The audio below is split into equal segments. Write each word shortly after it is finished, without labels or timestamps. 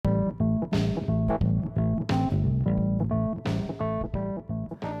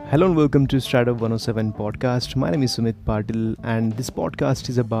Hello and welcome to Startup 107 podcast. My name is Sumit Patil, and this podcast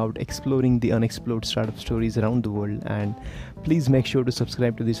is about exploring the unexplored startup stories around the world. And please make sure to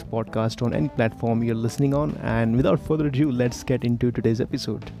subscribe to this podcast on any platform you're listening on. And without further ado, let's get into today's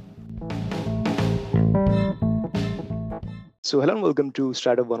episode. So, hello and welcome to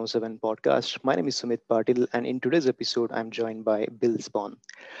Startup 107 podcast. My name is Sumit Patil, and in today's episode, I'm joined by Bill Spawn.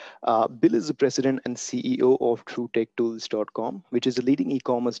 Bill is the president and CEO of TrueTechTools.com, which is a leading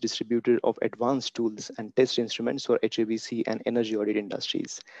e-commerce distributor of advanced tools and test instruments for HVAC and energy audit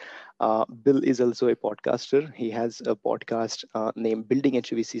industries. Bill is also a podcaster. He has a podcast named Building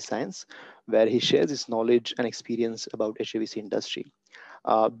HVAC Science, where he shares his knowledge and experience about HVAC industry.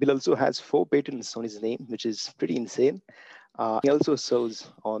 Bill also has 4 patents on his name, which is pretty insane. He also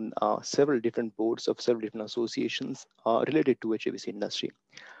serves on several different boards of several different associations related to HVAC industry.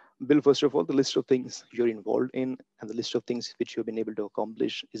 Bill, first of all, the list of things you're involved in and the list of things which you've been able to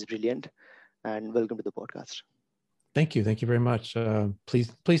accomplish is brilliant. And welcome to the podcast. Thank you. Thank you very much.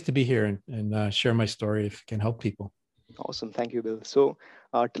 Pleased to be here and share my story if it can help people. Awesome. Thank you, Bill. So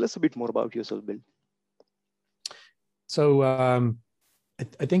tell us a bit more about yourself, Bill. So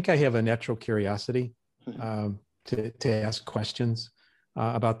I think I have a natural curiosity to ask questions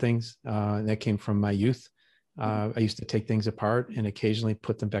about things. And that came from my youth. I used to take things apart and occasionally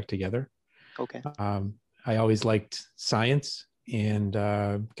put them back together. Okay. I always liked science and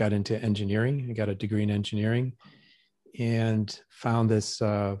got into engineering. I got a degree in engineering and found this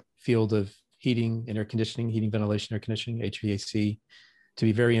field of heating and air conditioning, heating, ventilation, air conditioning, HVAC, to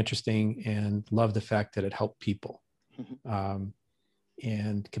be very interesting, and love the fact that it helped people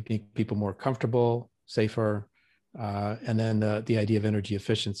and could make people more comfortable, safer. And then the idea of energy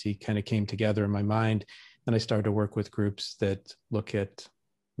efficiency kind of came together in my mind. And I started to work with groups that look at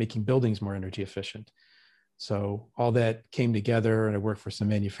making buildings more energy efficient. So all that came together, and I worked for some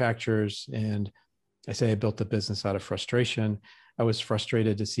manufacturers. And I say I built a business out of frustration. I was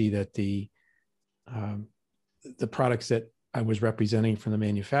frustrated to see that the products that I was representing from the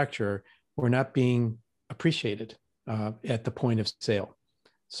manufacturer were not being appreciated at the point of sale.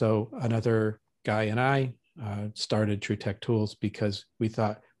 So another guy and I started True Tech Tools because we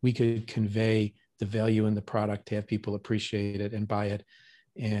thought we could convey the value in the product to have people appreciate it and buy it.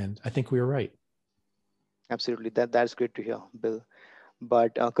 And I think we were right. Absolutely. That's great to hear, Bill.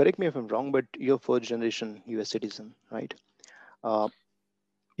 But correct me if I'm wrong, but you're first generation US citizen, right?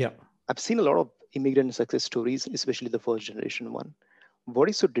 Yeah. I've seen a lot of immigrant success stories, especially the first generation one. What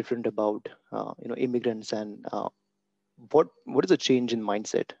is so different about immigrants, and what is the change in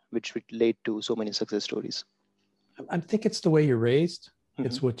mindset which would lead to so many success stories? I think it's the way you're raised.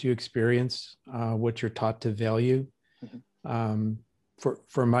 It's what you experience, what you're taught to value.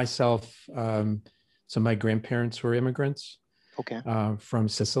 For myself, so my grandparents were immigrants from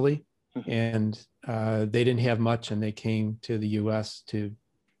Sicily, and they didn't have much, and they came to the U.S. to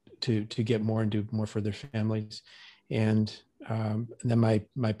get more and do more for their families. And then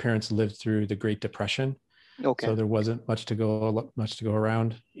my parents lived through the Great Depression, so there wasn't much to go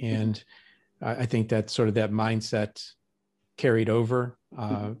around. And I think that sort of that mindset carried over,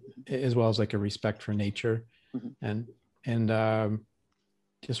 as well as like a respect for nature, and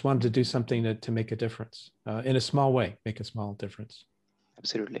just wanted to do something to make a difference in a small way, make a small difference.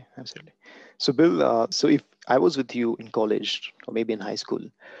 Absolutely. So Bill, so if I was with you in college or maybe in high school,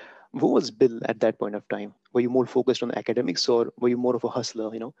 who was Bill at that point of time? Were you more focused on academics, or were you more of a hustler,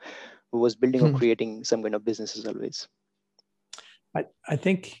 who was building or creating some kind of businesses always? I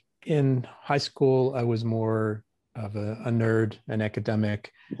think in high school, I was more of a nerd, an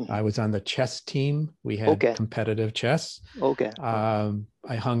academic. I was on the chess team. We had competitive chess.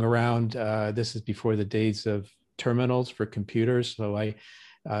 I hung around. This is before the days of terminals for computers. So I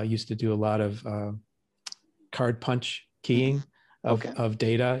used to do a lot of card punch keying of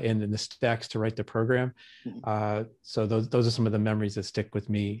data and in the stacks to write the program. So those are some of the memories that stick with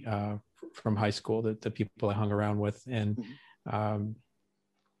me from high school, the people I hung around with. And a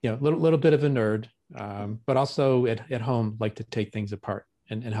little bit of a nerd, but also at home, like to take things apart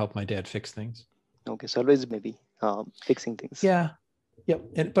and help my dad fix things. Okay, so always maybe fixing things. Yeah,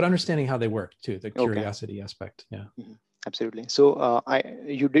 but understanding how they work too, the curiosity aspect. Yeah, absolutely. So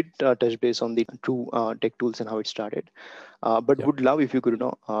you did touch base on the True Tech Tools and how it started, but would love if you could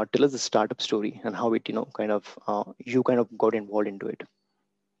tell us the startup story and how it you kind of got involved into it.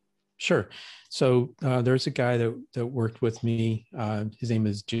 Sure. So there's a guy that worked with me. His name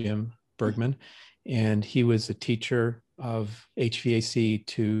is Jim Bergman, and he was a teacher of HVAC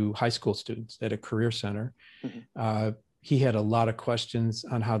to high school students at a career center. He had a lot of questions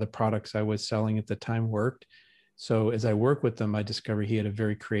on how the products I was selling at the time worked. So as I work with him, I discovered he had a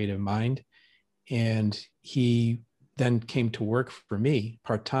very creative mind, and he then came to work for me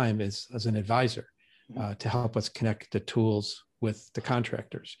part-time as an advisor to help us connect the tools with the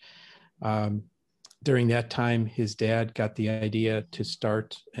contractors. During that time, his dad got the idea to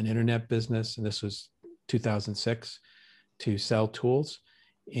start an internet business, and this was 2006, to sell tools.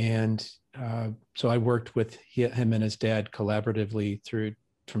 And so I worked with him and his dad collaboratively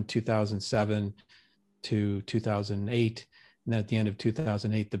from 2007 to 2008. And at the end of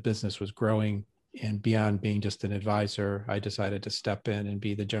 2008, the business was growing. And beyond being just an advisor, I decided to step in and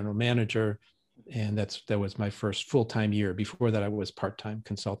be the general manager. And that was my first full-time year. Before that, I was part-time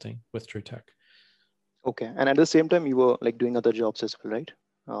consulting with TrueTech. Okay. And at the same time, you were like doing other jobs as well, right?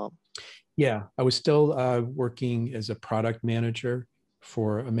 Yeah, I was still working as a product manager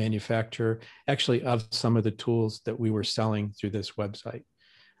for a manufacturer, actually, of some of the tools that we were selling through this website.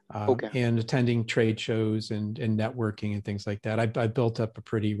 And attending trade shows and networking and things like that. I built up a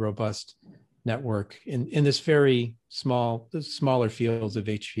pretty robust network in this very smaller fields of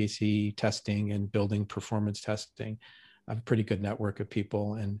HVAC testing and building performance testing. I have a pretty good network of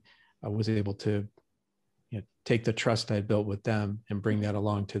people, and I was able to take the trust I built with them and bring that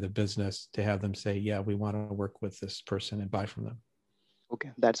along to the business to have them say, yeah, we want to work with this person and buy from them.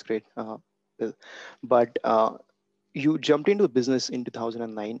 Okay, that's great. But you jumped into the business in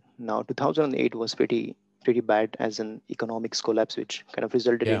 2009. Now, 2008 was pretty bad as an economics collapse, which kind of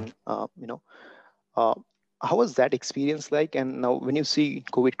resulted in, how was that experience like? And now when you see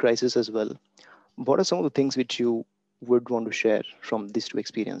COVID crisis as well, what are some of the things which you would want to share from these two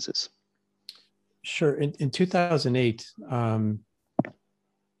experiences? Sure. In 2008, I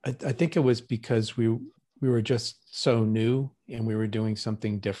think it was because we were just so new and we were doing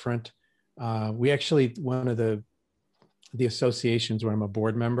something different. We actually, one of the associations where I'm a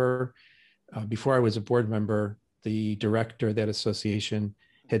board member, before I was a board member, the director of that association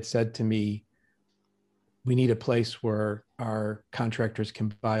had said to me, we need a place where our contractors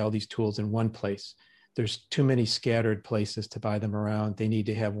can buy all these tools in one place. There's too many scattered places to buy them around. They need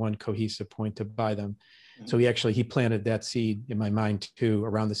to have one cohesive point to buy them. Mm-hmm. So he planted that seed in my mind too,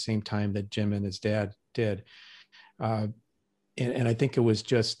 around the same time that Jim and his dad did. And I think it was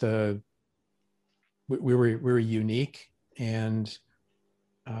just, we were unique. And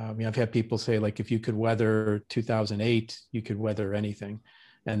I've had people say, like, if you could weather 2008, you could weather anything.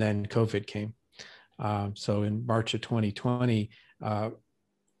 And then COVID came. So in March of 2020,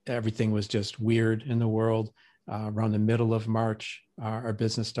 everything was just weird in the world. Around the middle of March, our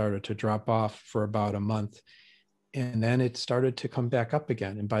business started to drop off for about a month. And then it started to come back up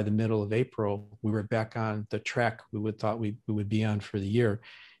again. And by the middle of April, we were back on the track we thought we would be on for the year.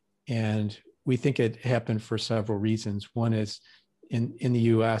 And we think it happened for several reasons. One is in the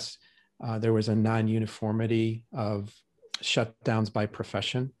US, there was a non-uniformity of shutdowns by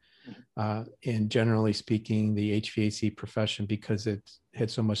profession. And generally speaking, the HVAC profession, because it had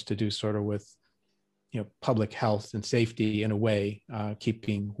so much to do sort of with, public health and safety in a way,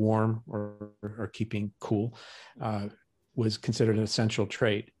 keeping warm or keeping cool, was considered an essential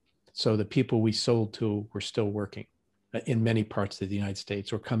trade. So the people we sold to were still working in many parts of the United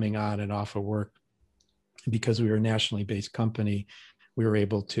States, or coming on and off of work. Because we were a nationally based company, we were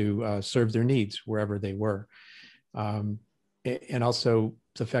able to serve their needs wherever they were. And also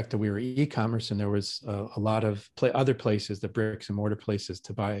the fact that we were e-commerce and there was a lot of other places, the bricks and mortar places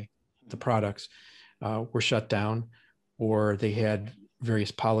to buy the products, were shut down, or they had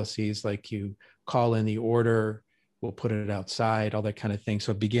various policies like you call in the order, we'll put it outside, all that kind of thing.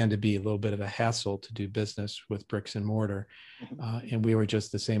 So it began to be a little bit of a hassle to do business with bricks and mortar. And we were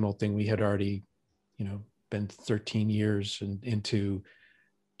just the same old thing. We had already, been 13 years into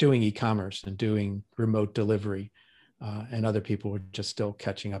doing e-commerce and doing remote delivery. And other people were just still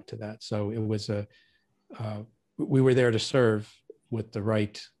catching up to that. So it was we were there to serve with the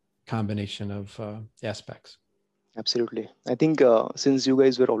right combination of aspects. Absolutely. I think since you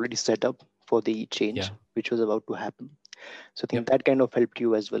guys were already set up for the change, which was about to happen, so I think that kind of helped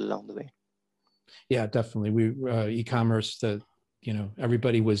you as well along the way. Yeah, definitely. We e-commerce,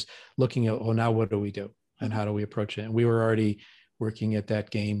 everybody was looking at, now what do we do and how do we approach it? And we were already working at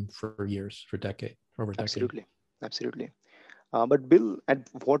that game for years, over a decade. Absolutely. But Bill, at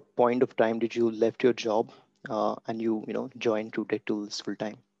what point of time did you left your job and you joined TrueTech Tools full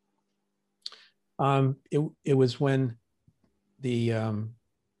time? It was when the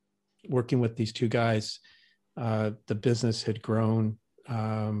working with these two guys, the business had grown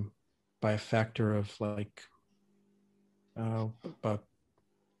by a factor of like about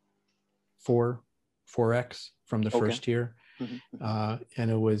 4x from the first year.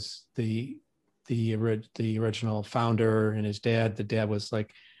 And it was the original founder and his dad. The dad was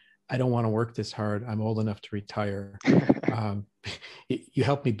like, I don't want to work this hard. I'm old enough to retire. You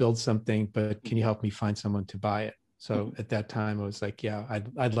helped me build something, but can you help me find someone to buy it? So at that time, I was like, yeah,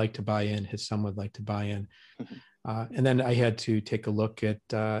 I'd like to buy in. His son would like to buy in. And then I had to take a look at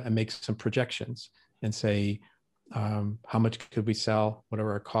and make some projections and say, how much could we sell? What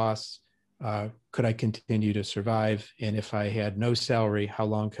are our costs? Could I continue to survive? And if I had no salary, how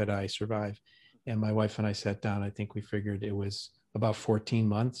long could I survive? And my wife and I sat down. I think we figured it was about 14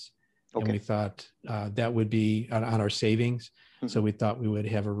 months. Okay. And we thought that would be on our savings. So we thought we would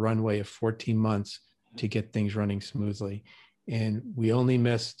have a runway of 14 months to get things running smoothly. And we only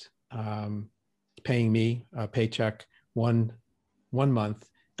missed paying me a paycheck one month,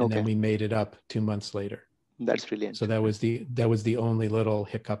 and then we made it up 2 months later. That's brilliant. So that was the only little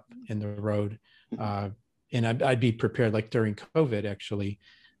hiccup in the road. And I'd be prepared, like during COVID, actually,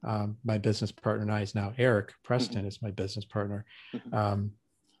 my business partner and I is now Eric Preston is my business partner.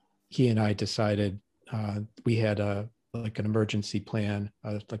 He and I decided we had an emergency plan,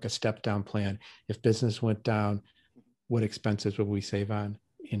 like a step down plan. If business went down, what expenses would we save on?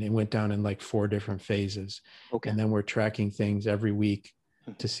 And it went down in like 4 different phases. Okay. And then we're tracking things every week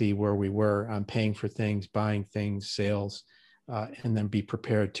to see where we were on paying for things, buying things, sales, and then be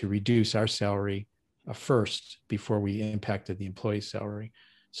prepared to reduce our salary first before we impacted the employee's salary.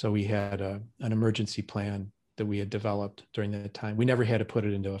 So we had an emergency plan that we had developed during that time. We never had to put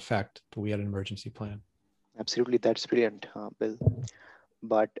it into effect, but we had an emergency plan. Absolutely. That's brilliant, Bill.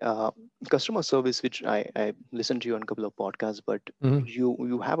 But customer service, which I listened to you on a couple of podcasts, but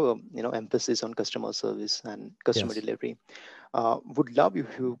you have a emphasis on customer service and customer delivery. Would love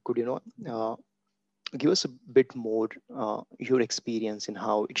if you could give us a bit more your experience in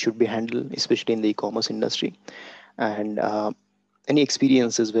how it should be handled, especially in the e-commerce industry, and any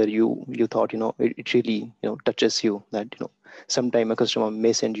experiences where you thought it really touches you, that sometime a customer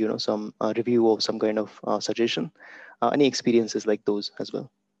may send some review or some kind of suggestion. Any experiences like those as well?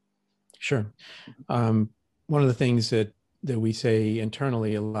 Sure. One of the things that we say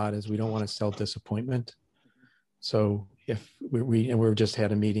internally a lot is we don't want to sell disappointment. So if we just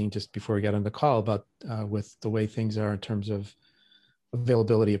had a meeting just before we got on the call about with the way things are in terms of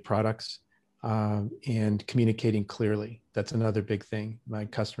availability of products and communicating clearly. That's another big thing. My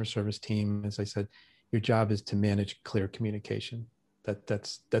customer service team, as I said, your job is to manage clear communication.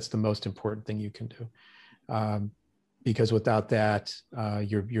 That's the most important thing you can do. Because without that,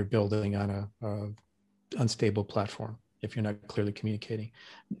 you're building on a unstable platform if you're not clearly communicating.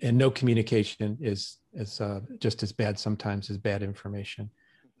 And no communication is just as bad sometimes as bad information.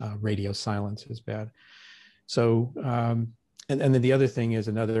 Radio silence is bad. So, and then the other thing is,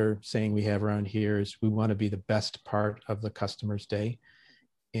 another saying we have around here is we want to be the best part of the customer's day.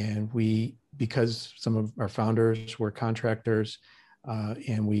 And because some of our founders were contractors,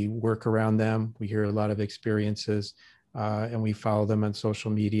 and we work around them, we hear a lot of experiences, and we follow them on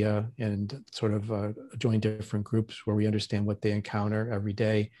social media and sort of join different groups where we understand what they encounter every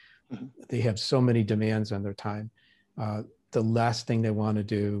day. They have so many demands on their time. The last thing they want to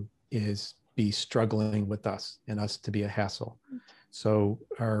do is be struggling with us and us to be a hassle. So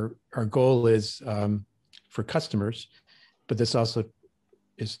our goal is for customers, but this also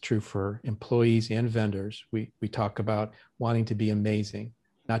is true for employees and vendors. We talk about wanting to be amazing,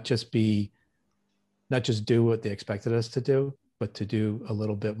 not just do what they expected us to do, but to do a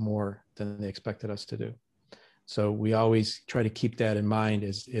little bit more than they expected us to do. So we always try to keep that in mind.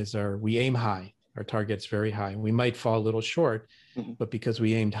 We aim high. Our target's very high. We might fall a little short, but because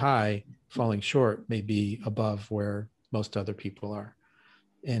we aimed high, falling short may be above where most other people are.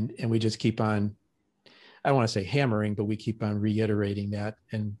 And we just keep on, I don't want to say hammering, but we keep on reiterating that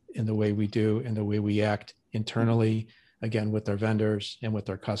in the way we do and the way we act internally, again, with our vendors and with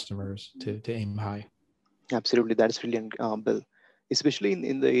our customers to aim high. Absolutely. That's brilliant, Bill. Especially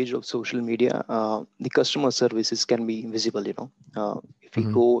in the age of social media, the customer services can be visible, if we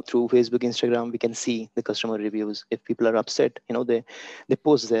go through Facebook, Instagram, we can see the customer reviews. If people are upset, they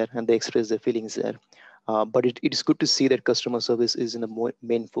post there and they express their feelings there. But it is good to see that customer service is in the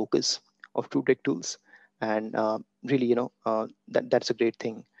main focus of TrueTech Tools. And really, that's a great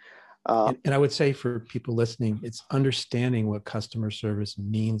thing. And I would say for people listening, it's understanding what customer service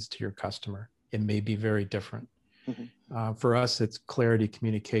means to your customer. It may be very different. For us, it's clarity,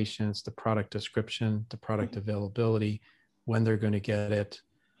 communication, it's the product description, the product availability, when they're going to get it,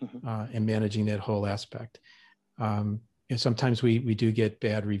 and managing that whole aspect. Sometimes we do get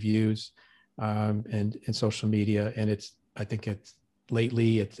bad reviews and in social media, and I think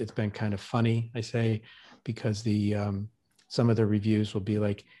lately it's been kind of funny, I say, because some of the reviews will be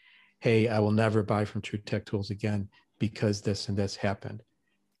like, hey, I will never buy from True Tech Tools again because this and this happened.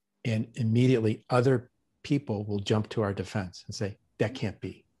 And immediately other people will jump to our defense and say, that can't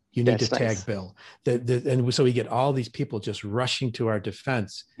be. You need to tag Bill. And so we get all these people just rushing to our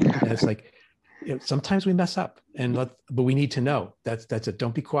defense. And it's like, sometimes we mess up, but we need to know. That's it.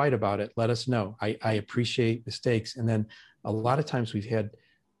 Don't be quiet about it. Let us know. I appreciate mistakes. And then a lot of times we've had,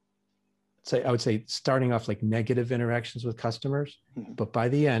 I would say, starting off like negative interactions with customers, but by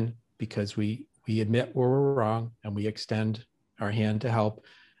the end, because we admit where we're wrong and we extend our hand to help,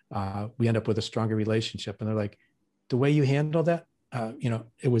 we end up with a stronger relationship. And they're like, the way you handle that,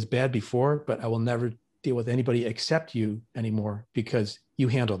 it was bad before, but I will never deal with anybody except you anymore because you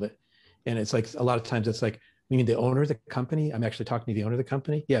handled it. And it's like, a lot of times it's like, you mean the owner of the company? I'm actually talking to the owner of the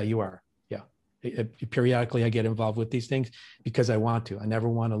company. Yeah, you are. Yeah. Periodically I get involved with these things because I want to. I never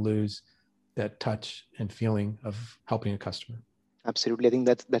want to lose that touch and feeling of helping a customer. Absolutely. I think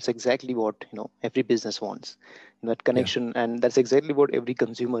that's exactly what, every business wants, that connection. Yeah. And that's exactly what every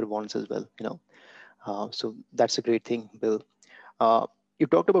consumer wants as well, so that's a great thing, Bill. You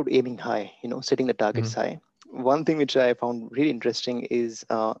talked about aiming high, setting the targets high. One thing which I found really interesting is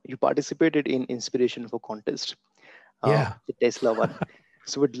you participated in Inspiration for Contest, the Tesla one.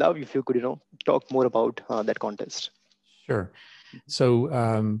 So would love if you could, talk more about that contest. Sure.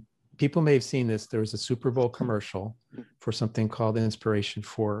 So people may have seen this. There was a Super Bowl commercial for something called Inspiration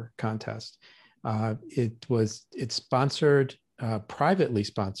for Contest. It's sponsored, privately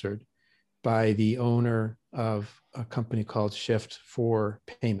sponsored by the owner of a company called Shift4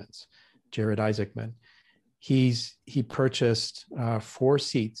 Payments, Jared Isaacman. He purchased 4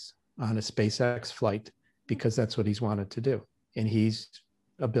 seats on a SpaceX flight because that's what he's wanted to do. And he's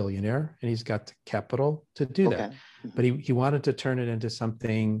a billionaire and he's got the capital to do that. But he wanted to turn it into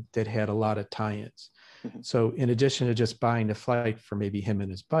something that had a lot of tie-ins. So in addition to just buying the flight for maybe him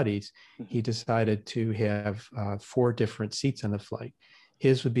and his buddies, he decided to have 4 different seats on the flight.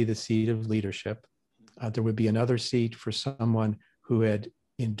 His would be the seat of leadership. There would be another seat for someone who had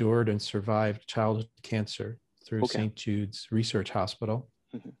endured and survived childhood cancer through St. Jude's Research Hospital.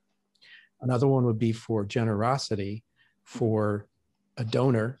 Another one would be for generosity for a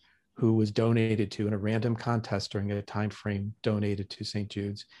donor who was donated to in a random contest during a time frame donated to St.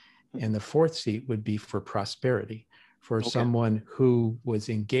 Jude's. And the 4th seat would be for prosperity for someone who was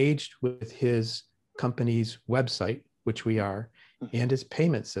engaged with his company's website, which we are, and his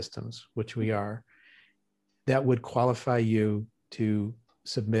payment systems, which we are. That would qualify you to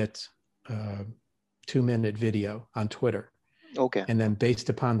submit a 2-minute video on Twitter. And then based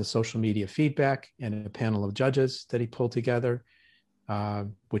upon the social media feedback and a panel of judges that he pulled together,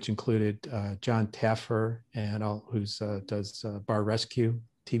 which included John Taffer and who's does Bar Rescue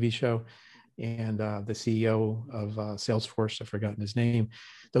TV show, and the CEO of Salesforce, I've forgotten his name.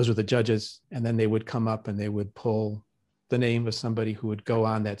 Those were the judges. And then they would come up and they would pull the name of somebody who would go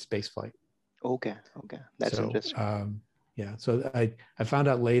on that space flight. Okay. That's interesting. So I found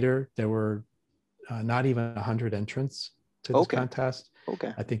out later there were not even 100 entrants to this contest.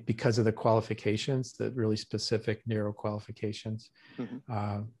 I think because of the qualifications, the really specific narrow qualifications.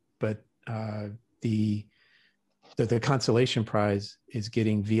 But the consolation prize is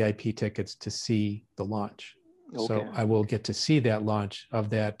getting VIP tickets to see the launch. So I will get to see that launch of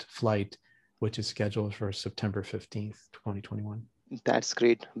that flight, which is scheduled for September 15th, 2021. That's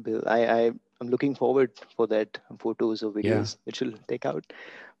great, Bill. I'm looking forward for that photos or videos which will take out.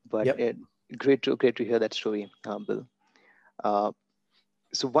 But great to hear that story, Bill.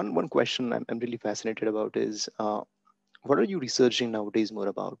 So one question I'm really fascinated about is what are you researching nowadays more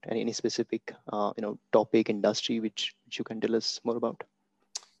about? And any specific topic, industry which you can tell us more about?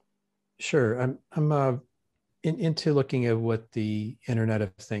 Sure, I'm into looking at what the Internet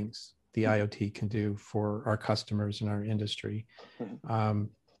of Things, the IoT, can do for our customers in our industry.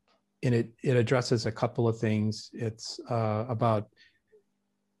 And it addresses a couple of things. It's about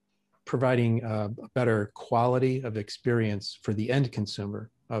providing a better quality of experience for the end consumer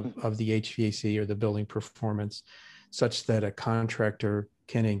of the HVAC or the building performance, such that a contractor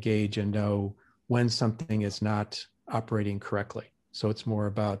can engage and know when something is not operating correctly. So it's more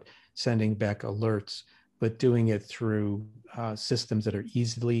about sending back alerts, but doing it through systems that are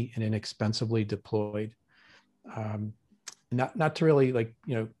easily and inexpensively deployed. Not to really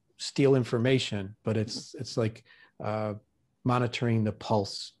steal information, but it's like monitoring the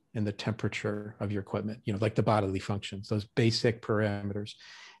pulse and the temperature of your equipment, like the bodily functions, those basic parameters,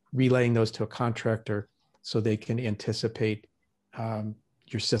 relaying those to a contractor so they can anticipate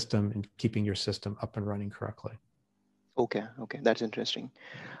your system and keeping your system up and running correctly. Okay, that's interesting.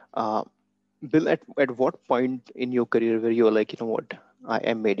 Bill, at what point in your career where you're like,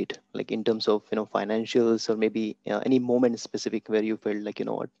 I made it, like in terms of financials, or maybe any moment specific where you felt like,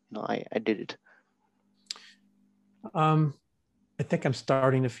 what, I did it? I think I'm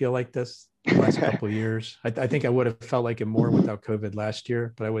starting to feel like this the last couple of years. I think I would have felt like it more without COVID last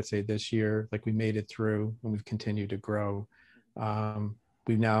year, but I would say this year, like we made it through and we've continued to grow.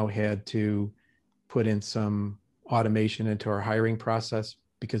 We've now had to put in some automation into our hiring process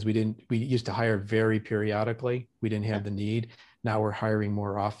because we used to hire very periodically. We didn't have the need. Now we're hiring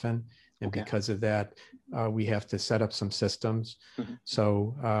more often. And because of that, we have to set up some systems.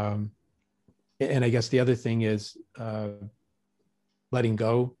 So, and I guess the other thing is letting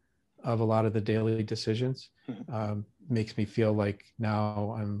go of a lot of the daily decisions makes me feel like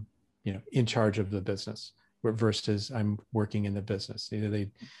now I'm, in charge of the business versus I'm working in the business.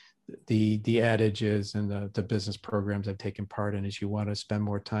 The adages and the business programs I've taken part in is you want to spend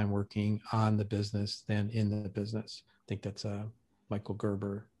more time working on the business than in the business. I think that's a Michael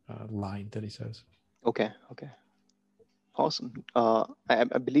Gerber line that he says. Okay. Awesome. I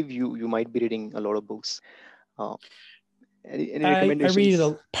believe you might be reading a lot of books. Any recommendations? I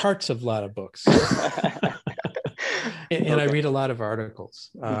read parts of a lot of books. And I read a lot of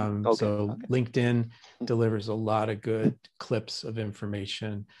articles. So LinkedIn delivers a lot of good clips of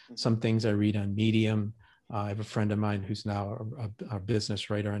information. Some things I read on Medium. I have a friend of mine who's now a business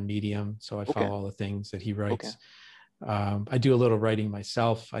writer on Medium. So I follow all the things that he writes. I do a little writing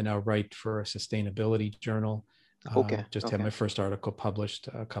myself. I now write for a sustainability journal. Just had my first article published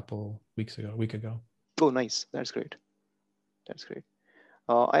a week ago. Oh, nice. That's great.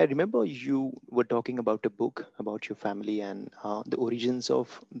 I remember you were talking about a book about your family and the origins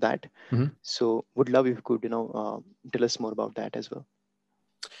of that. So would love if you could, tell us more about that as well.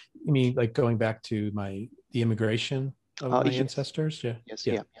 You mean like going back to the immigration of my ancestors? Yeah. Yes.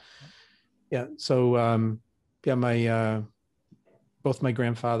 Yeah. So, both my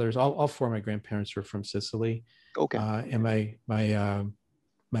grandfathers, all four of my grandparents were from Sicily. And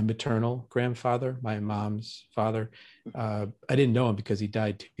my maternal grandfather, my mom's father, I didn't know him because he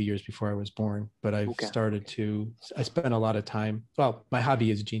died 2 years before I was born, but I spent a lot of time. Well, my hobby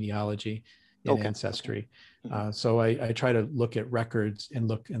is genealogy and ancestry. So I try to look at records and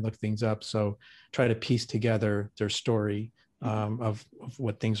look things up. So try to piece together their story of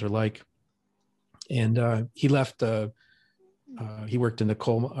what things are like. And he left, he worked in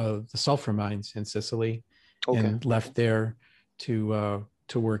the sulfur mines in Sicily and left there to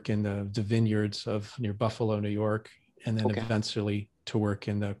work in the vineyards near Buffalo, New York, and then eventually to work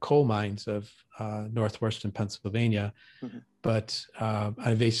in the coal mines of northwestern Pennsylvania. But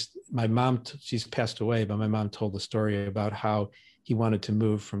my mom, she's passed away, but my mom told the story about how he wanted to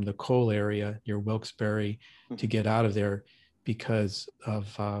move from the coal area near Wilkes-Barre to get out of there because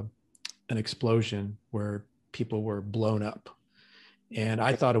of an explosion where people were blown up. And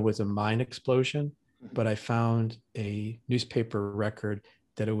I thought it was a mine explosion, but I found a newspaper record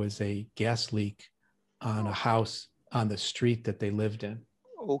that it was a gas leak on a house on the street that they lived in.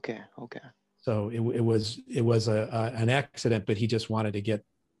 Okay. So it was an accident, but he just wanted to get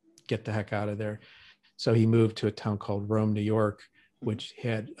the heck out of there. So he moved to a town called Rome, New York, which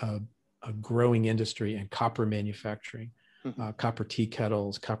had a growing industry in copper manufacturing, copper tea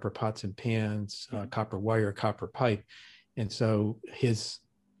kettles, copper pots and pans, copper wire, copper pipe. And so his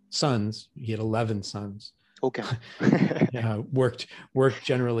sons, he had 11 sons, worked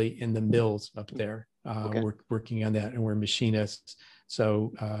generally in the mills up there, working on that, and were machinists.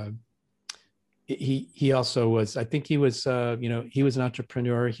 So he also was, I think he was, he was an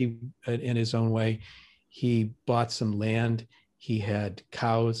entrepreneur. He, in his own way, he bought some land. He had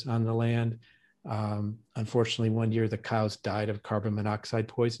cows on the land. Unfortunately, one year the cows died of carbon monoxide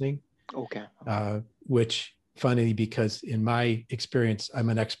poisoning. Which, funny, because in my experience, I'm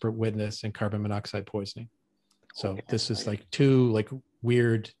an expert witness in carbon monoxide poisoning. So this is like two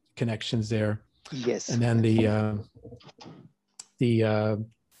weird connections there. Yes. And then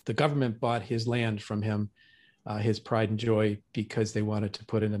the government bought his land from him, his pride and joy, because they wanted to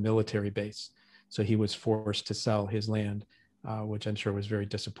put in a military base. So he was forced to sell his land, which I'm sure was very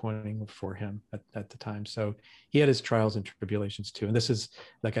disappointing for him at the time. So he had his trials and tribulations too. And this is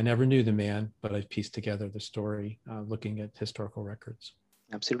I never knew the man, but I've pieced together the story looking at historical records.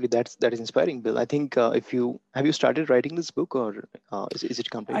 Absolutely. That is inspiring, Bill. I think have you started writing this book, or is it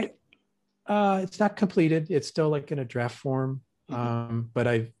complete? It's not completed. It's still in a draft form. But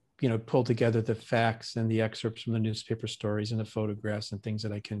I've pulled together the facts and the excerpts from the newspaper stories and the photographs and things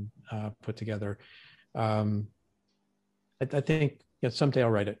that I can put together. I think someday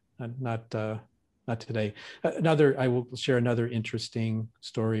I'll write it. Not today. I will share another interesting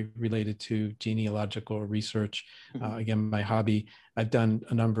story related to genealogical research. Again, my hobby. I've done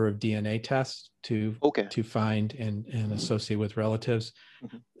a number of DNA tests to find and associate with relatives.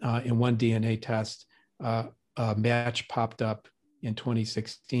 In one DNA test, a match popped up in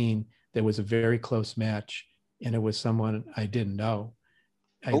 2016. There was a very close match, and it was someone I didn't know.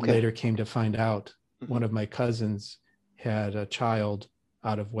 I later came to find out one of my cousins had a child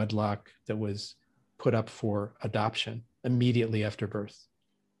out of wedlock that was put up for adoption immediately after birth,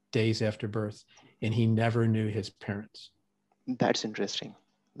 days after birth, and he never knew his parents. That's interesting.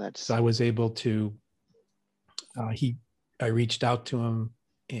 So I was able to, I reached out to him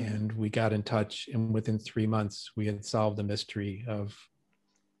and we got in touch, and within 3 months we had solved the mystery of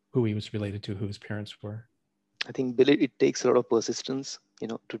who he was related to, who his parents were. I think, Bill, it takes a lot of persistence,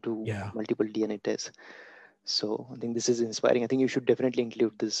 to do multiple DNA tests. So I think this is inspiring. I think you should definitely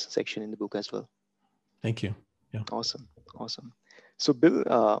include this section in the book as well. Thank you. Yeah. Awesome. So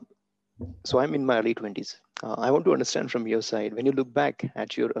Bill, so I'm in my early 20s. I want to understand from your side, when you look back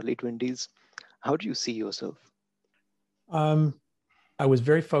at your early 20s, how do you see yourself? I was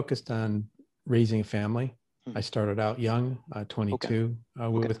very focused on raising a family. I started out young, 22,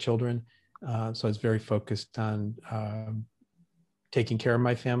 with children. So I was very focused on taking care of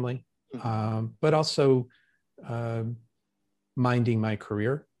my family, but also minding my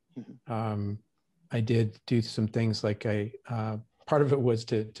career. I did do some things like part of it was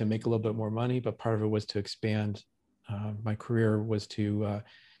to make a little bit more money, but part of it was to expand. My career was to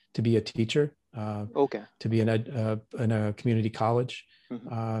be a teacher, to be in a community college,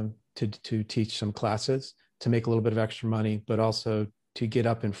 to teach some classes, to make a little bit of extra money, but also to get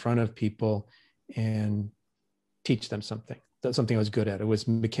up in front of people and teach them something. That's something I was good at. It was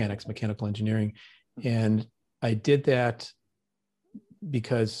mechanical engineering. And I did that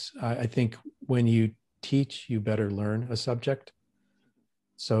because I think when you teach, you better learn a subject.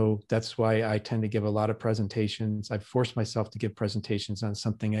 So that's why I tend to give a lot of presentations. I've forced myself to give presentations on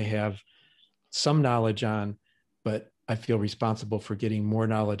something I have some knowledge on, but I feel responsible for getting more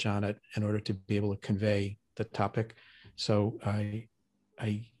knowledge on it in order to be able to convey the topic. So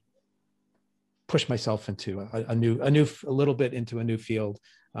I push myself into a little bit into a new field,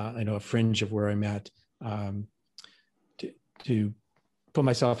 a fringe of where I'm at, to put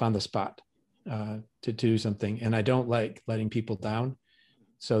myself on the spot, to do something. And I don't like letting people down.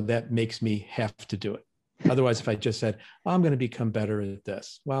 So that makes me have to do it. Otherwise, if I just said, I'm going to become better at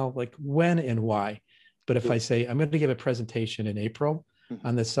this, well, like when and why? But if I say, I'm going to give a presentation in April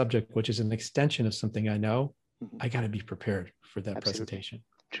on this subject, which is an extension of something I know, I got to be prepared for that presentation.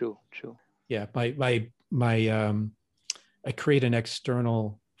 True. Yeah. I create an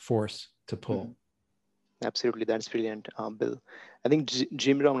external force to pull. Absolutely. That's brilliant, Bill. I think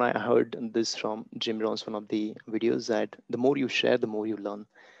Jim Rohn, I heard this from Jim Rohn's one of the videos, that the more you share, the more you learn.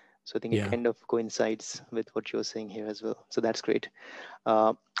 So I think it kind of coincides with what you're saying here as well. So that's great.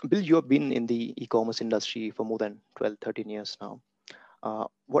 Bill, you have been in the e-commerce industry for more than 12, 13 years now.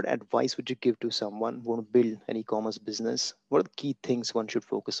 What advice would you give to someone who wants to build an e-commerce business? What are the key things one should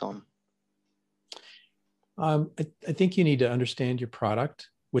focus on? I think you need to understand your product,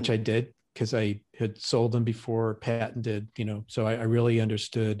 which I did, because I had sold them before, patented, so I really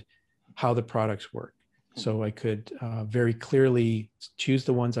understood how the products work. So I could very clearly choose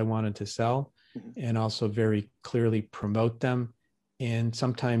the ones I wanted to sell, and also very clearly promote them in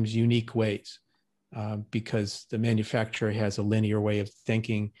sometimes unique ways, because the manufacturer has a linear way of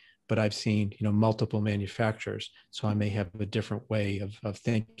thinking, but I've seen, multiple manufacturers. So I may have a different way of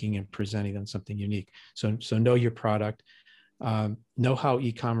thinking and presenting them something unique. So know your product, know how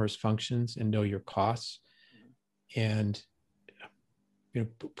e-commerce functions, and know your costs, and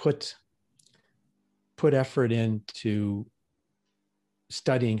put effort into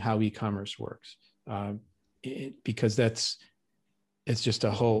studying how e-commerce works, because it's just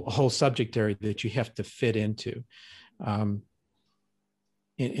a whole subject area that you have to fit into, and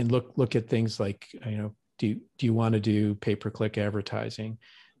look at things like, do you want to do pay-per-click advertising?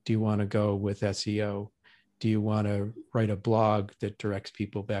 Do you want to go with SEO? Do you want to write a blog that directs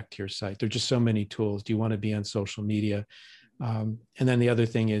people back to your site? There's just so many tools. Do you want to be on social media? And then the other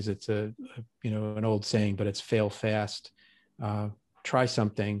thing is, it's an old saying, but it's fail fast. Try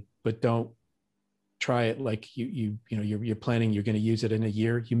something, but don't try it like you're planning you're going to use it in a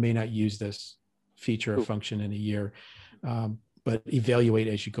year. You may not use this feature or function in a year, but evaluate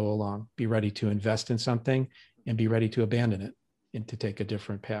as you go along. Be ready to invest in something and be ready to abandon it and to take a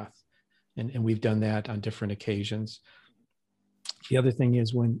different path. And we've done that on different occasions. The other thing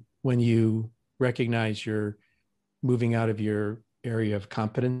is, when you recognize you're moving out of your area of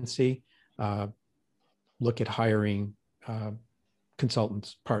competency, look at hiring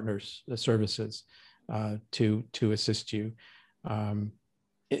consultants, partners, services to assist you.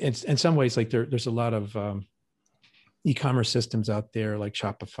 In some ways, like there's a lot of e-commerce systems out there like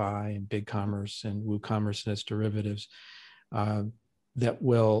Shopify and BigCommerce and WooCommerce and its derivatives that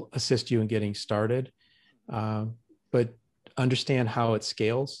will assist you in getting started. But understand how it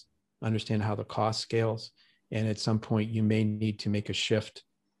scales, understand how the cost scales. And at some point you may need to make a shift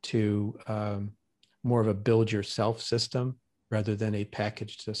to more of a build yourself system rather than a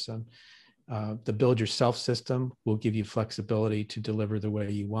packaged system. The build yourself system will give you flexibility to deliver the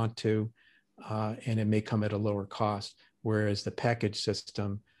way you want to, and it may come at a lower cost. Whereas the package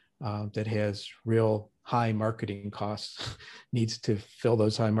system that has real high marketing costs needs to fill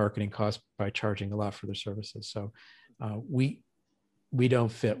those high marketing costs by charging a lot for their services. So we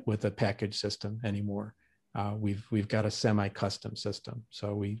don't fit with a package system anymore. We've got a semi-custom system.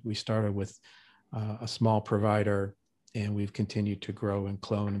 So we started with a small provider, and we've continued to grow and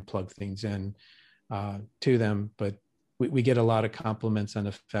clone and plug things in to them. But we get a lot of compliments on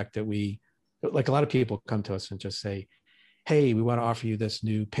the fact that like a lot of people come to us and just say, hey, we want to offer you this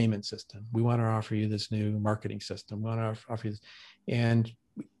new payment system. We want to offer you this new marketing system. We want to offer you this. And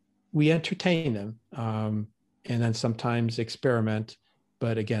we entertain them and then sometimes experiment.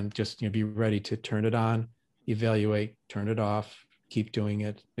 But again, just be ready to turn it on, evaluate, turn it off, keep doing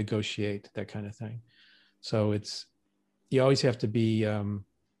it, negotiate, that kind of thing. So you always have to be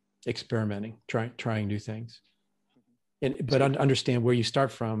experimenting, trying new things, but understand where you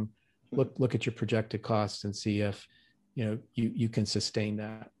start from. Look at your projected costs and see if you can sustain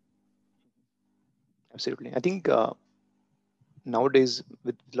that. Absolutely. I think nowadays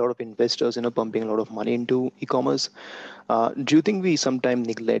with a lot of investors pumping a lot of money into e-commerce, do you think we sometimes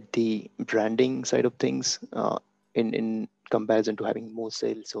neglect the branding side of things in comparison to having more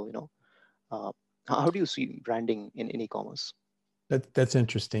sales? So how do you see branding in e-commerce? That's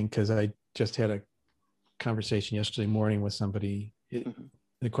interesting, because I just had a conversation yesterday morning with somebody.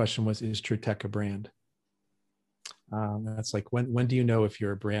 The question was, is TruTech a brand? That's like, when do you know if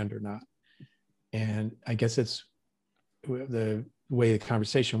you're a brand or not? And I guess it's the way the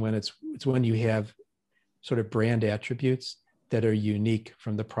conversation went. It's when you have sort of brand attributes that are unique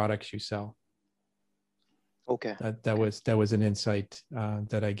from the products you sell. Okay. That was an insight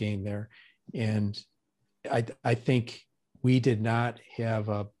that I gained there. And I think we did not have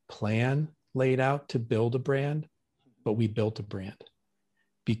a plan laid out to build a brand, but we built a brand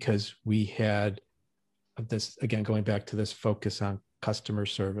because we had this, again, going back to this focus on customer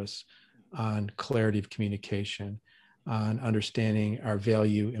service, on clarity of communication, on understanding our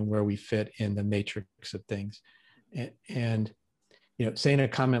value and where we fit in the matrix of things. And saying a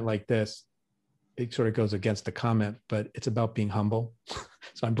comment like this, it sort of goes against the comment, but it's about being humble.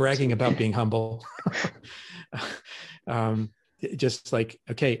 So I'm bragging about being humble. Just like,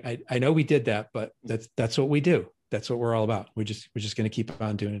 okay, I know we did that, but that's what we do. That's what we're all about. We're just going to keep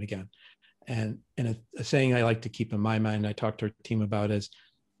on doing it again. And a saying I like to keep in my mind, I talk to our team about, is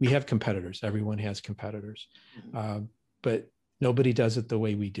we have competitors. Everyone has competitors, but nobody does it the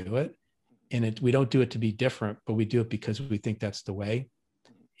way we do it. And we don't do it to be different, but we do it because we think that's the way.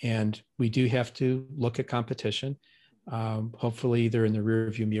 And we do have to look at competition. Hopefully they're in the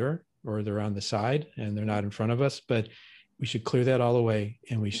rearview mirror or they're on the side and they're not in front of us, but we should clear that all away,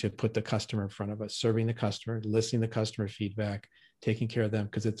 and we should put the customer in front of us, serving the customer, listening to customer feedback, taking care of them,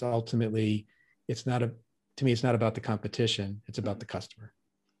 because it's ultimately, to me, it's not about the competition, it's about the customer.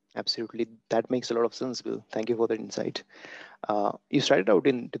 Absolutely. That makes a lot of sense, Bill. Thank you for that insight. You started out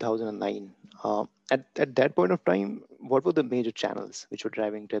in 2009. At that point of time, what were the major channels which were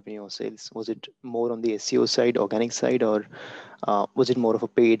driving revenue or sales? Was it more on the SEO side, organic side, or was it more of a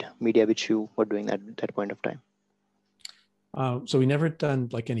paid media which you were doing at that point of time? So we never done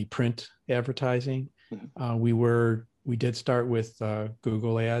like any print advertising. We did start with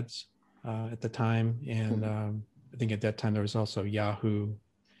Google ads at the time. And I think at that time there was also Yahoo,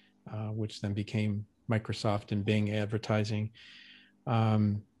 which then became Microsoft and Bing advertising.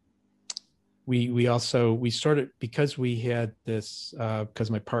 We started because we had this,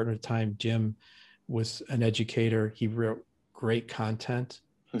 because my partner at the time, Jim, was an educator. He wrote great content.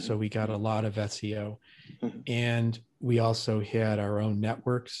 So we got a lot of SEO. And we also had our own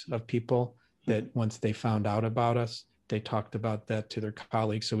networks of people that once they found out about us, they talked about that to their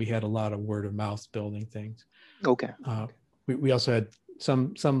colleagues. So we had a lot of word of mouth building things. Okay. We also had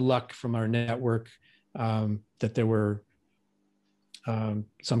some luck from our network that there were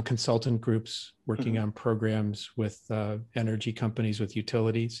some consultant groups working on programs with energy companies, with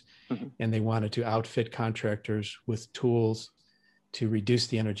utilities, and they wanted to outfit contractors with tools to reduce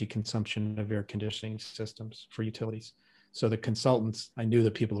the energy consumption of air conditioning systems for utilities. So the consultants, I knew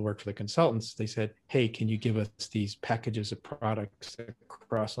the people who worked for the consultants, they said, hey, can you give us these packages of products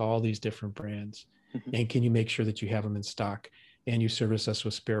across all these different brands? Mm-hmm. And can you make sure that you have them in stock and you service us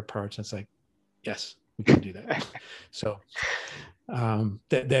with spare parts? And it's like, yes, we can do that. So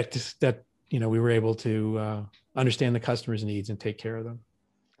that we were able to understand the customer's needs and take care of them.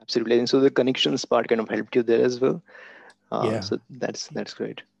 Absolutely. And so the connections part kind of helped you there as well. Yeah. So that's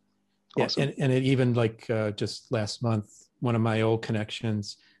great. Awesome. Yeah, and it even like just last month, one of my old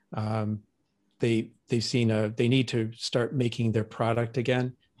connections, they've seen they need to start making their product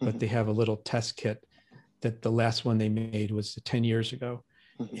again, but mm-hmm. they have a little test kit that the last one they made was 10 years ago.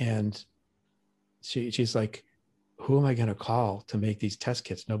 Mm-hmm. And she's like, who am I going to call to make these test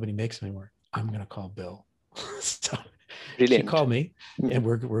kits? Nobody makes them anymore. I'm going to call Bill. So brilliant. She called me and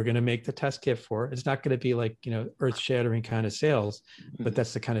we're going to make the test kit for it. It's not going to be like, earth shattering kind of sales, but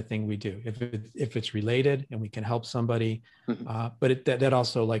that's the kind of thing we do. If it's related and we can help somebody, but that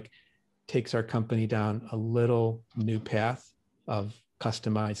also like takes our company down a little new path of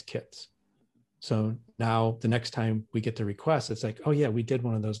customized kits. So now the next time we get the request, it's like, oh yeah, we did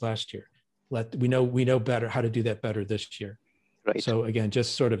one of those last year. We know better how to do that better this year. Right. So again,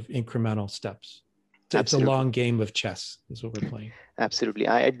 just sort of incremental steps. It's a long game of chess is what we're playing. Absolutely.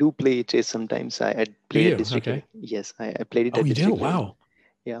 I do play chess sometimes. I played at district. Okay. Yes, I played it at you district. Do? Wow.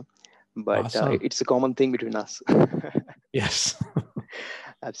 Yeah. But awesome. It's a common thing between us. Yes.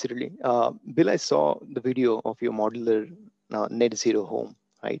 Absolutely. Bill, I saw the video of your modular net zero home,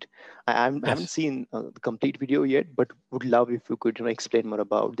 right? I haven't seen the complete video yet, but would love if you could explain more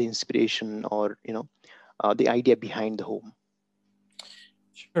about the inspiration or, the idea behind the home.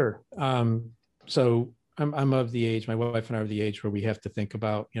 Sure. So I'm of the age, my wife and I are of the age where we have to think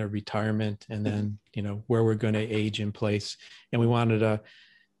about, retirement and then, where we're going to age in place. And we wanted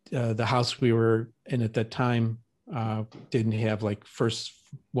the house we were in at that time didn't have like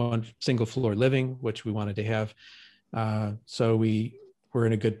one single floor living, which we wanted to have. So we were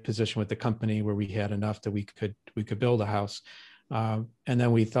in a good position with the company where we had enough that we could build a house. And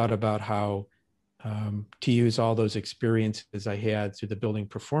then we thought about how to use all those experiences I had through the building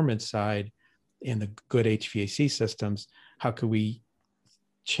performance side and the good HVAC systems, how could we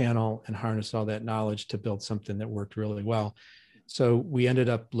channel and harness all that knowledge to build something that worked really well? So we ended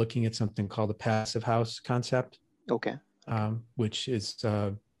up looking at something called the passive house concept. Okay. Which is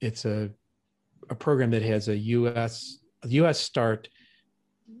it's a program that has a US start,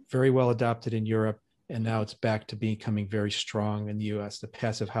 very well adopted in Europe, and now it's back to becoming very strong in the US. The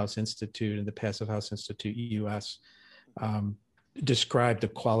Passive House Institute and the Passive House Institute US describe the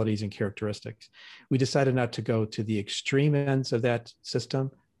qualities and characteristics. We decided not to go to the extreme ends of that system,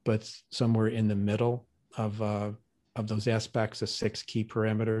 but somewhere in the middle of those aspects, the 6 key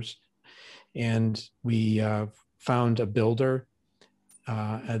parameters. And we found a builder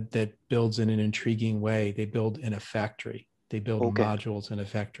that builds in an intriguing way. They build in a factory. They build modules in a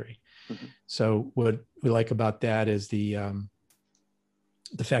factory. Mm-hmm. So what we like about that is the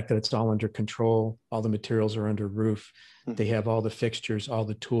fact that it's all under control. All the materials are under roof. Mm-hmm. They have all the fixtures, all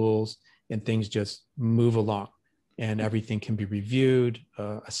the tools, and things just move along. And everything can be reviewed,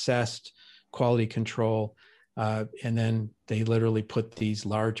 assessed, quality control. And then they literally put these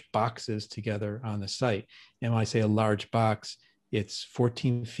large boxes together on the site. And when I say a large box, it's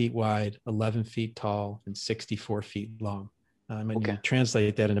 14 feet wide, 11 feet tall, and 64 feet long. You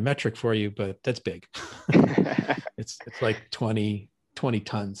translate that into metric for you, but that's big. It's like 20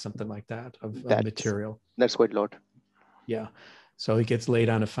 tons, something like that of material. That's quite a lot. Yeah. So it gets laid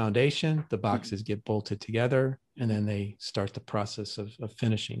on a foundation, the boxes get bolted together, and then they start the process of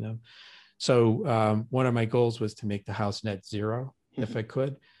finishing them. So one of my goals was to make the house net zero, if I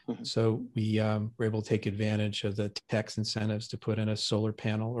could. Mm-hmm. So we were able to take advantage of the tax incentives to put in a solar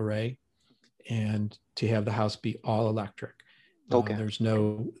panel array and to have the house be all electric. There's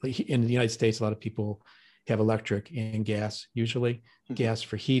no, in the United States, a lot of people have electric and gas, usually gas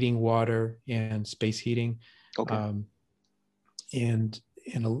for heating, water, and space heating, and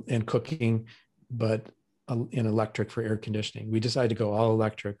cooking, but in electric for air conditioning. We decided to go all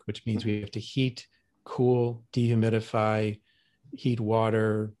electric, which means we have to heat, cool, dehumidify, heat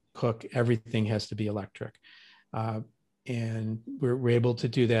water, cook, everything has to be electric. And we're able to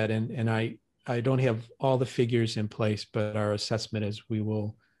do that. And I don't have all the figures in place, but our assessment is we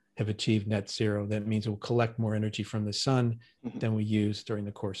will have achieved net zero. That means we'll collect more energy from the sun than we use during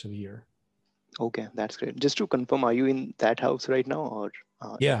the course of a year. Okay, that's great. Just to confirm, are you in that house right now, or?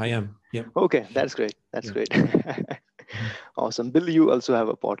 Yeah, I am. Yep. Okay, that's great. That's great. Awesome. Bill, you also have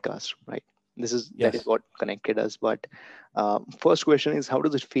a podcast, right? That is what connected us. But first question is, how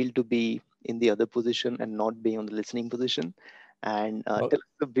does it feel to be in the other position and not being on the listening position? And tell us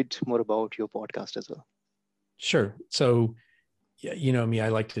a bit more about your podcast as well. Sure. So, you know me, I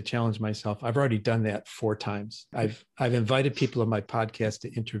like to challenge myself. I've already done that 4 times. I've invited people on my podcast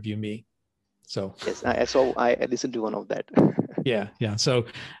to interview me. So yes, I listened to one of that. yeah. So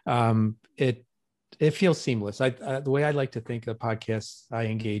it feels seamless. The way I like to think of podcasts I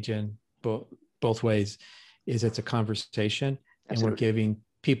engage in both ways is it's a conversation. Absolutely. And we're giving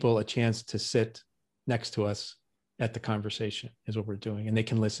people a chance to sit next to us at the conversation is what we're doing, and they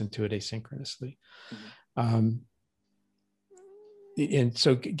can listen to it asynchronously. Mm-hmm. And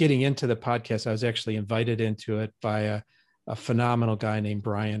so getting into the podcast, I was actually invited into it by a phenomenal guy named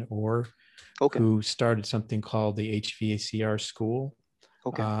Brian Orr, who started something called the HVACR School.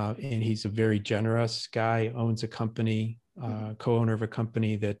 And he's a very generous guy, owns a company, co-owner of a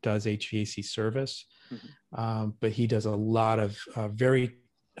company that does HVAC service. Mm-hmm. But he does a lot of very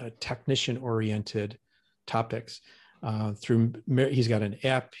technician-oriented topics. He's got an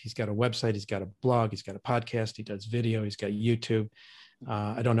app, he's got a website, he's got a blog, he's got a podcast, he does video, he's got YouTube.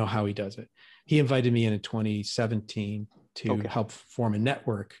 I don't know how he does it. He invited me in 2017 to help form a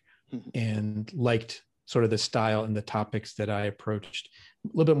network, and liked sort of the style and the topics that I approached, a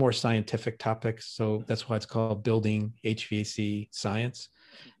little bit more scientific topics. So that's why it's called Building HVAC Science.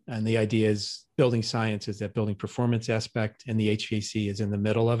 And the idea is building science is that building performance aspect, and the HVAC is in the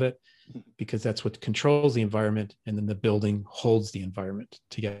middle of it, because that's what controls the environment, and then the building holds the environment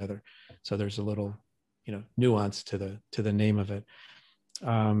together. So there's a little, nuance to the name of it.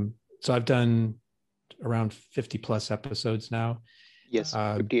 So I've done around 50 plus episodes now. Yes,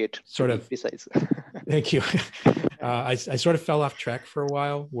 58. Sort of. Precise. Thank you. I sort of fell off track for a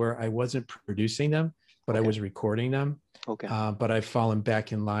while where I wasn't producing them, but I was recording them. But I've fallen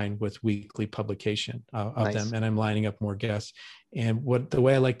back in line with weekly publication of them, and I'm lining up more guests. And the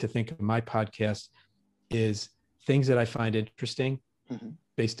way I like to think of my podcast is things that I find interesting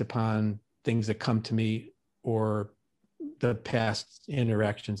based upon things that come to me or the past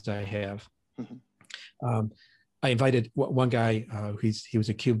interactions that I have. I invited one guy, he was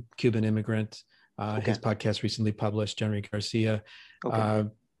a Cuban immigrant. His podcast recently published, Jeremy Garcia. I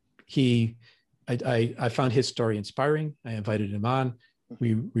found his story inspiring. I invited him on.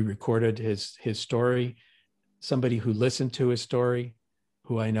 We recorded his story. Somebody who listened to his story,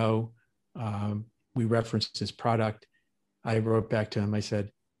 who I know, we referenced his product. I wrote back to him. I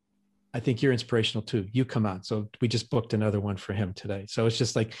said, I think you're inspirational too. You come on. So we just booked another one for him today. So it's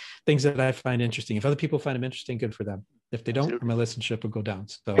just like things that I find interesting. If other people find them interesting, good for them. If they don't, my listenership will go down.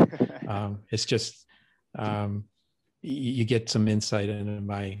 So it's just, you get some insight into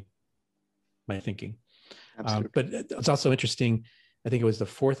my thinking. But it's also interesting. I think it was the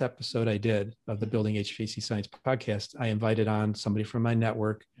 4th episode I did of the Building HVAC Science podcast. I invited on somebody from my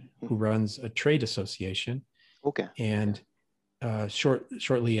network who runs a trade association. And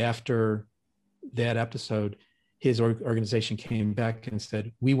shortly after that episode, his organization came back and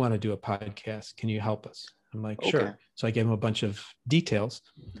said, we want to do a podcast. Can you help us? I'm like, sure. So I gave them a bunch of details.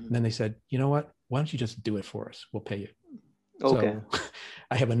 And then they said, you know what? Why don't you just do it for us? We'll pay you. So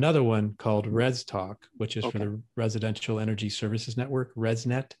I have another one called Res Talk, which is for the Residential Energy Services Network,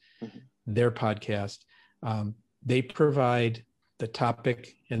 ResNet, their podcast. They provide the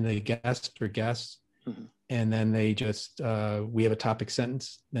topic and the guest or guests. And then they just, we have a topic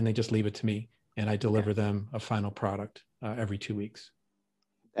sentence, then they just leave it to me, and I deliver them a final product every 2 weeks.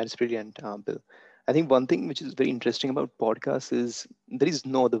 That's brilliant, Bill. I think one thing which is very interesting about podcasts is there is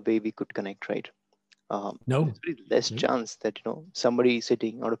no other way we could connect, right? No. There's very less chance that, somebody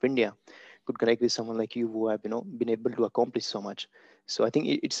sitting out of India could connect with someone like you who have, been able to accomplish so much. So I think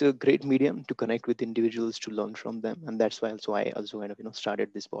it's a great medium to connect with individuals, to learn from them. And that's why I also kind of,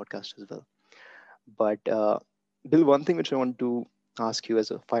 started this podcast as well. But Bill, one thing which I want to ask you as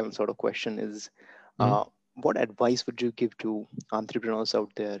a final sort of question is, what advice would you give to entrepreneurs out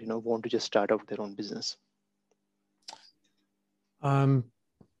there, who want to just start out their own business?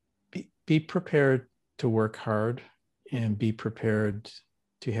 Be prepared to work hard and be prepared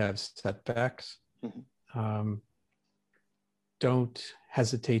to have setbacks. Don't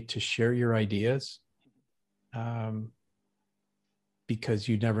hesitate to share your ideas, because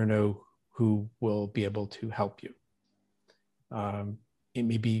you never know who will be able to help you. It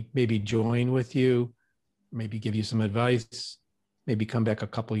maybe join with you, maybe give you some advice, maybe come back a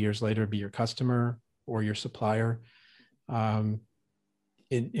couple years later, be your customer or your supplier, and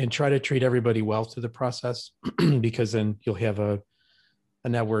try to treat everybody well through the process, because then you'll have a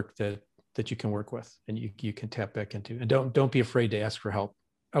network that you can work with and you can tap back into. And don't be afraid to ask for help.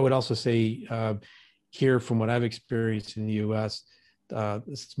 I would also say here, from what I've experienced in the U.S.,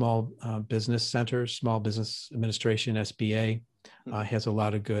 small business centers, Small Business Administration, SBA, has a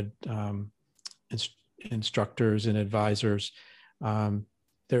lot of good instructors and advisors.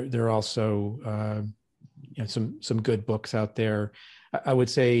 There are also some good books out there. I would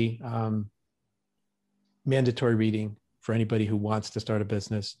say mandatory reading for anybody who wants to start a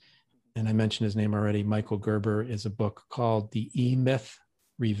business. And I mentioned his name already. Michael Gerber is a book called The E-Myth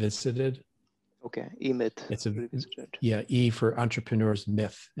Revisited. Okay, E-Myth. It's E for entrepreneurs,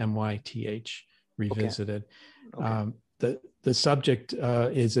 myth, MYTH, revisited. Okay. The subject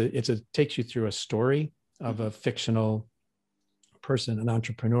takes you through a story of a fictional person, an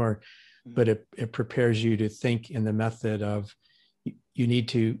entrepreneur, but it prepares you to think in the method of you need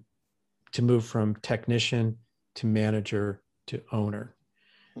to move from technician to manager to owner.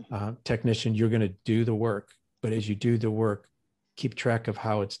 Technician, you're going to do the work, but as you do the work, keep track of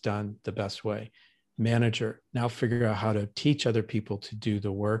how it's done the best way. Manager, now figure out how to teach other people to do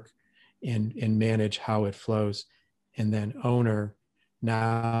the work and manage how it flows. And then owner,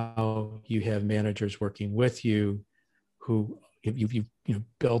 now you have managers working with you who you've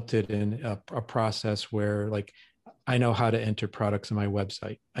built it in a process where, like, I know how to enter products on my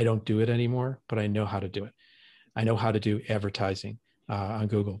website. I don't do it anymore, but I know how to do it. I know how to do advertising on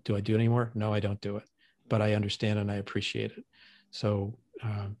Google. Do I do it anymore? No, I don't do it, but I understand and I appreciate it. So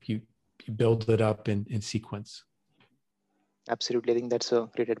you build it up in sequence. Absolutely. I think that's a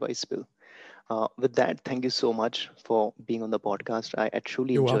great advice, Bill. With that, thank you so much for being on the podcast. I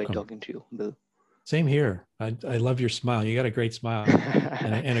truly enjoyed talking to you, Bill. Same here. I love your smile. You got a great smile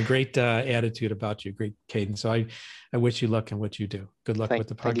and a great attitude about you, great cadence. So I wish you luck in what you do. Good luck with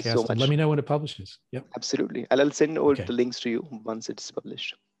the podcast. Thank you so much. Let me know when it publishes. Yep. Absolutely. I'll send over the links to you once it's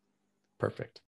published. Perfect.